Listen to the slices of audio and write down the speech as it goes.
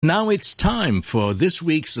Now it's time for this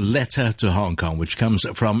week's letter to Hong Kong, which comes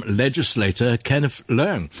from Legislator Kenneth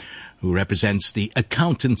Leung, who represents the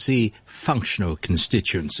Accountancy Functional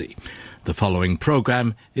Constituency. The following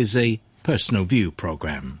program is a personal view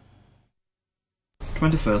program.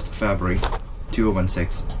 21st February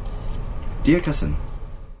 2016. Dear cousin,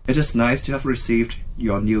 it is nice to have received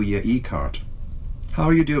your New Year e-card. How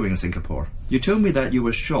are you doing in Singapore? You told me that you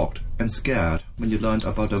were shocked and scared when you learned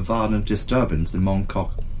about a violent disturbance in Mong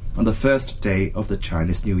on the first day of the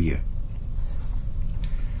Chinese New Year.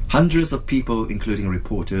 Hundreds of people, including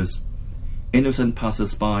reporters, innocent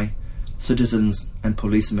passers-by, citizens and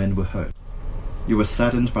policemen were hurt. You were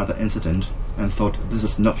saddened by the incident and thought this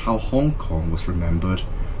is not how Hong Kong was remembered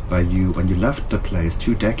by you when you left the place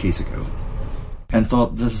 2 decades ago. And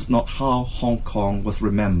thought this is not how Hong Kong was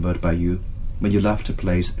remembered by you when you left the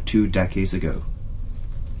place 2 decades ago.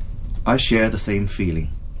 I share the same feeling.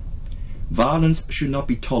 Violence should not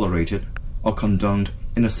be tolerated or condoned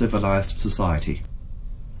in a civilized society.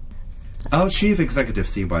 Our Chief Executive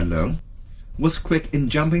C.Y. Leung was quick in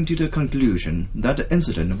jumping to the conclusion that the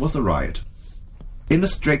incident was a riot. In a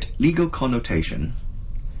strict legal connotation,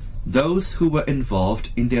 those who were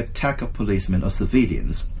involved in the attack of policemen or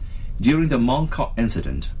civilians during the Mong Kok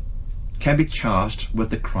incident can be charged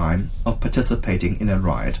with the crime of participating in a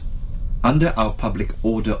riot under our Public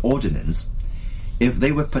Order Ordinance if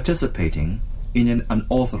they were participating in an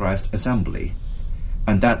unauthorized assembly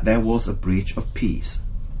and that there was a breach of peace.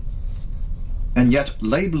 And yet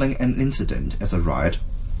labeling an incident as a riot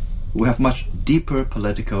will have much deeper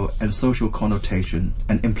political and social connotation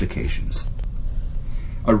and implications.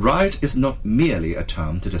 A riot is not merely a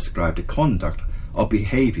term to describe the conduct or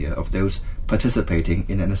behavior of those participating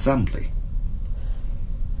in an assembly.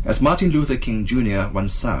 As Martin Luther King Jr.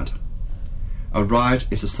 once said, a riot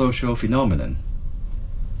is a social phenomenon.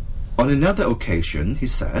 On another occasion, he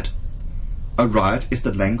said, a riot is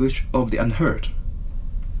the language of the unheard.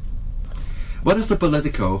 What is the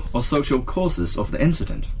political or social causes of the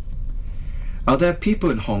incident? Are there people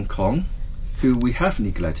in Hong Kong who we have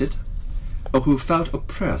neglected or who felt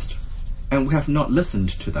oppressed and we have not listened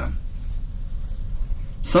to them?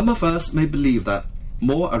 Some of us may believe that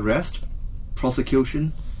more arrest,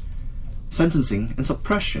 prosecution, sentencing and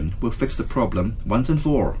suppression will fix the problem once and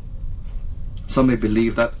for all. Some may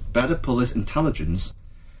believe that better police intelligence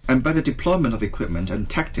and better deployment of equipment and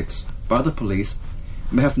tactics by the police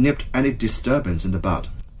may have nipped any disturbance in the bud.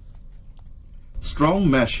 Strong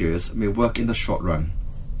measures may work in the short run,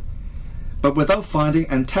 but without finding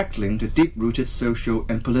and tackling the deep-rooted social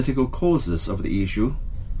and political causes of the issue,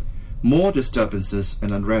 more disturbances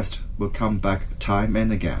and unrest will come back time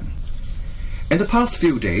and again. In the past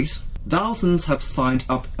few days, thousands have signed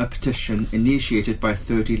up a petition initiated by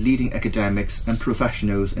 30 leading academics and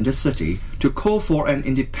professionals in the city to call for an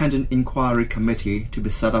independent inquiry committee to be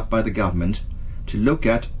set up by the government to look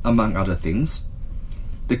at, among other things,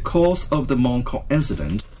 the cause of the Mong Kok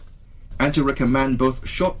incident and to recommend both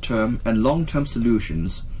short-term and long-term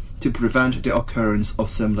solutions to prevent the occurrence of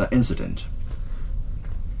similar incident.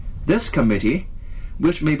 This committee,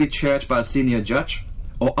 which may be chaired by a senior judge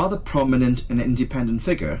or other prominent and independent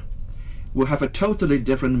figure, will have a totally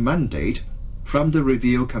different mandate from the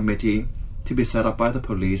review committee to be set up by the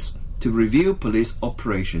police to review police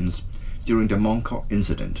operations during the Mong Kok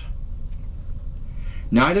incident.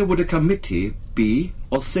 Neither would the committee be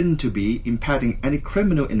or seem to be impeding any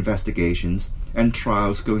criminal investigations and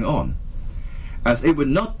trials going on, as it would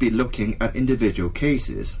not be looking at individual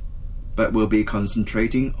cases, but will be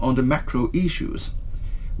concentrating on the macro issues,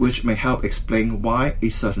 which may help explain why a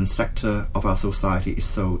certain sector of our society is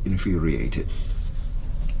so infuriated.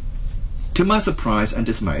 To my surprise and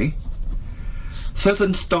dismay,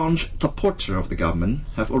 certain staunch supporters of the government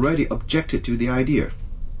have already objected to the idea,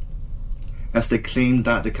 as they claim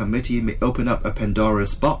that the committee may open up a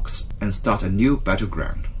Pandora's box and start a new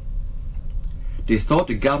battleground. They thought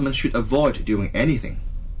the government should avoid doing anything.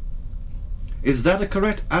 Is that a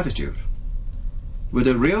correct attitude? Will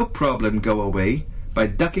the real problem go away by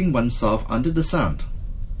ducking oneself under the sand?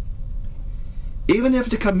 Even if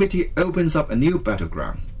the committee opens up a new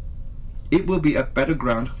battleground, it will be a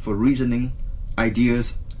battleground for reasoning,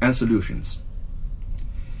 ideas, and solutions.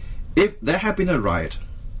 If there had been a riot,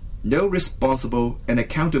 no responsible and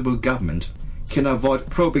accountable government can avoid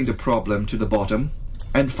probing the problem to the bottom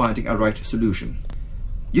and finding a right solution.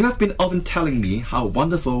 You have been often telling me how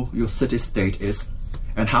wonderful your city-state is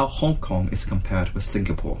and how Hong Kong is compared with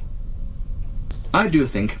Singapore. I do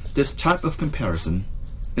think this type of comparison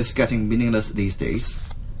is getting meaningless these days,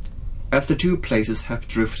 as the two places have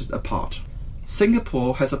drifted apart.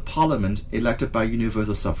 Singapore has a parliament elected by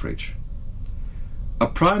universal suffrage. a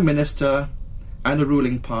Prime Minister and a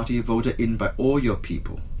ruling party voted in by all your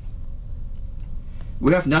people.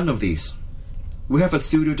 We have none of these. We have a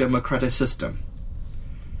pseudo-democratic system,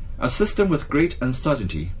 a system with great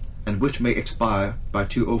uncertainty and which may expire by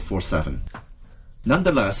 2047.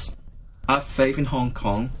 Nonetheless, I have faith in Hong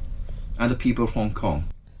Kong and the people of Hong Kong.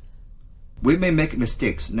 We may make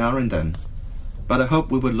mistakes now and then, but I hope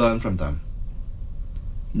we will learn from them.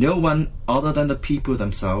 No one other than the people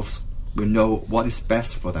themselves will know what is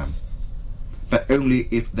best for them, but only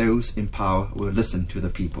if those in power will listen to the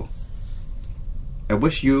people. I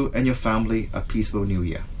wish you and your family a peaceful New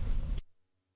Year.